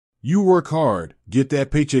You work hard, get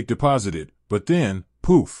that paycheck deposited, but then,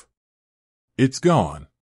 poof, it's gone.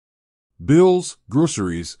 Bills,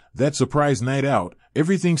 groceries, that surprise night out,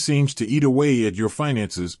 everything seems to eat away at your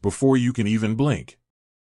finances before you can even blink.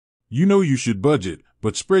 You know you should budget,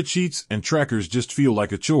 but spreadsheets and trackers just feel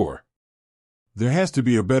like a chore. There has to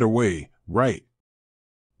be a better way, right?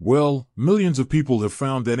 Well, millions of people have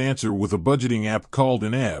found that answer with a budgeting app called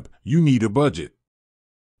YNAB. You need a budget.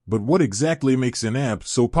 But what exactly makes YNAB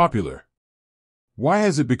so popular? Why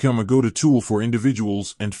has it become a go-to tool for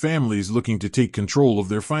individuals and families looking to take control of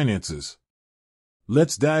their finances?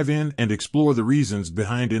 Let's dive in and explore the reasons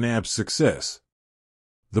behind YNAB's success.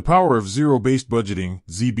 The power of zero-based budgeting,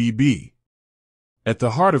 ZBB. At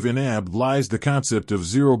the heart of YNAB lies the concept of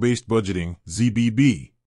zero-based budgeting,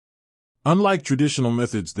 ZBB. Unlike traditional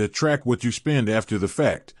methods that track what you spend after the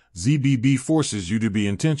fact, ZBB forces you to be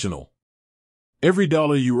intentional. Every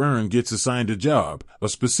dollar you earn gets assigned a job, a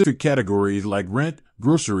specific category like rent,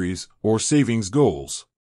 groceries, or savings goals.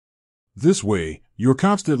 This way, you're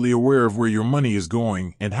constantly aware of where your money is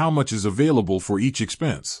going and how much is available for each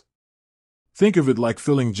expense. Think of it like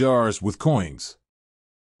filling jars with coins.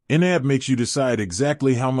 YNAB makes you decide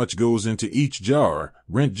exactly how much goes into each jar,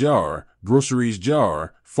 rent jar, groceries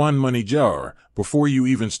jar, fund money jar, before you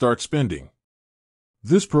even start spending.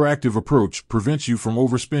 This proactive approach prevents you from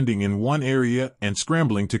overspending in one area and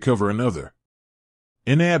scrambling to cover another.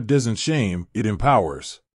 YNAB doesn't shame, it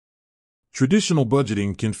empowers. Traditional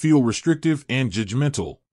budgeting can feel restrictive and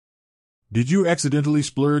judgmental. Did you accidentally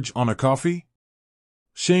splurge on a coffee?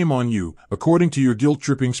 Shame on you, according to your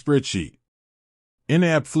guilt-tripping spreadsheet.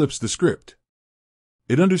 YNAB flips the script.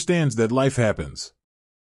 It understands that life happens.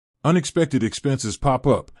 Unexpected expenses pop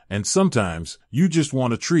up, and sometimes you just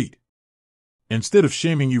want a treat. Instead of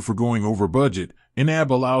shaming you for going over budget, YNAB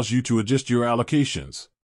allows you to adjust your allocations.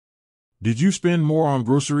 Did you spend more on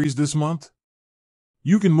groceries this month?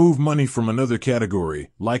 You can move money from another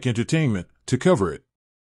category, like entertainment, to cover it.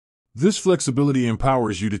 This flexibility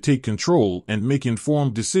empowers you to take control and make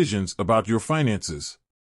informed decisions about your finances.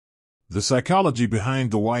 The psychology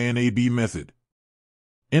behind the YNAB method.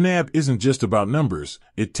 YNAB isn't just about numbers,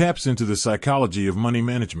 it taps into the psychology of money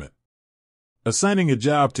management. Assigning a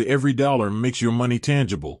job to every dollar makes your money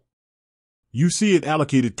tangible. You see it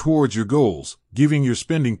allocated towards your goals, giving your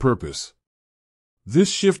spending purpose.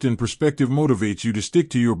 This shift in perspective motivates you to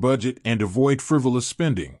stick to your budget and avoid frivolous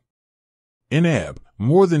spending. YNAB,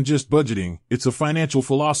 more than just budgeting, it's a financial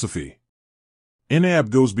philosophy.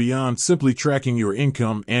 YNAB goes beyond simply tracking your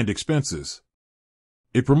income and expenses.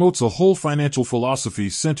 It promotes a whole financial philosophy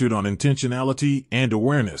centered on intentionality and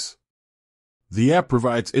awareness. The app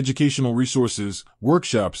provides educational resources,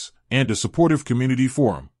 workshops, and a supportive community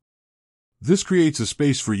forum. This creates a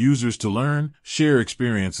space for users to learn, share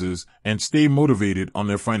experiences, and stay motivated on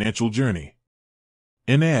their financial journey.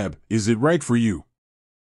 YNAB, is it right for you?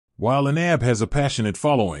 While YNAB has a passionate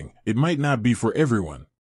following, it might not be for everyone.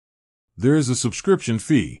 There is a subscription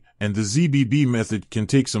fee, and the ZBB method can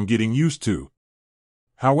take some getting used to.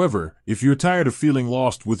 However, if you're tired of feeling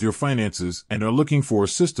lost with your finances and are looking for a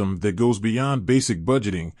system that goes beyond basic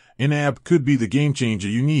budgeting, YNAB could be the game changer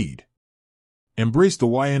you need. Embrace the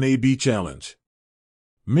YNAB challenge.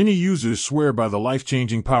 Many users swear by the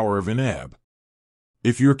life-changing power of YNAB.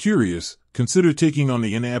 If you're curious, consider taking on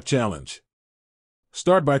the YNAB challenge.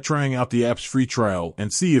 Start by trying out the app's free trial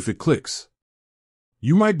and see if it clicks.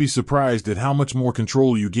 You might be surprised at how much more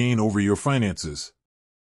control you gain over your finances.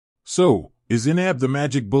 So, is YNAB the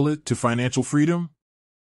magic bullet to financial freedom?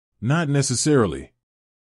 Not necessarily.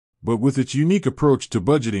 But with its unique approach to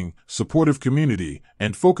budgeting, supportive community,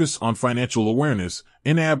 and focus on financial awareness,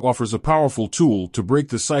 YNAB offers a powerful tool to break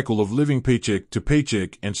the cycle of living paycheck to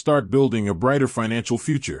paycheck and start building a brighter financial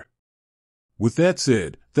future. With that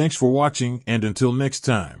said, thanks for watching, and until next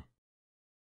time.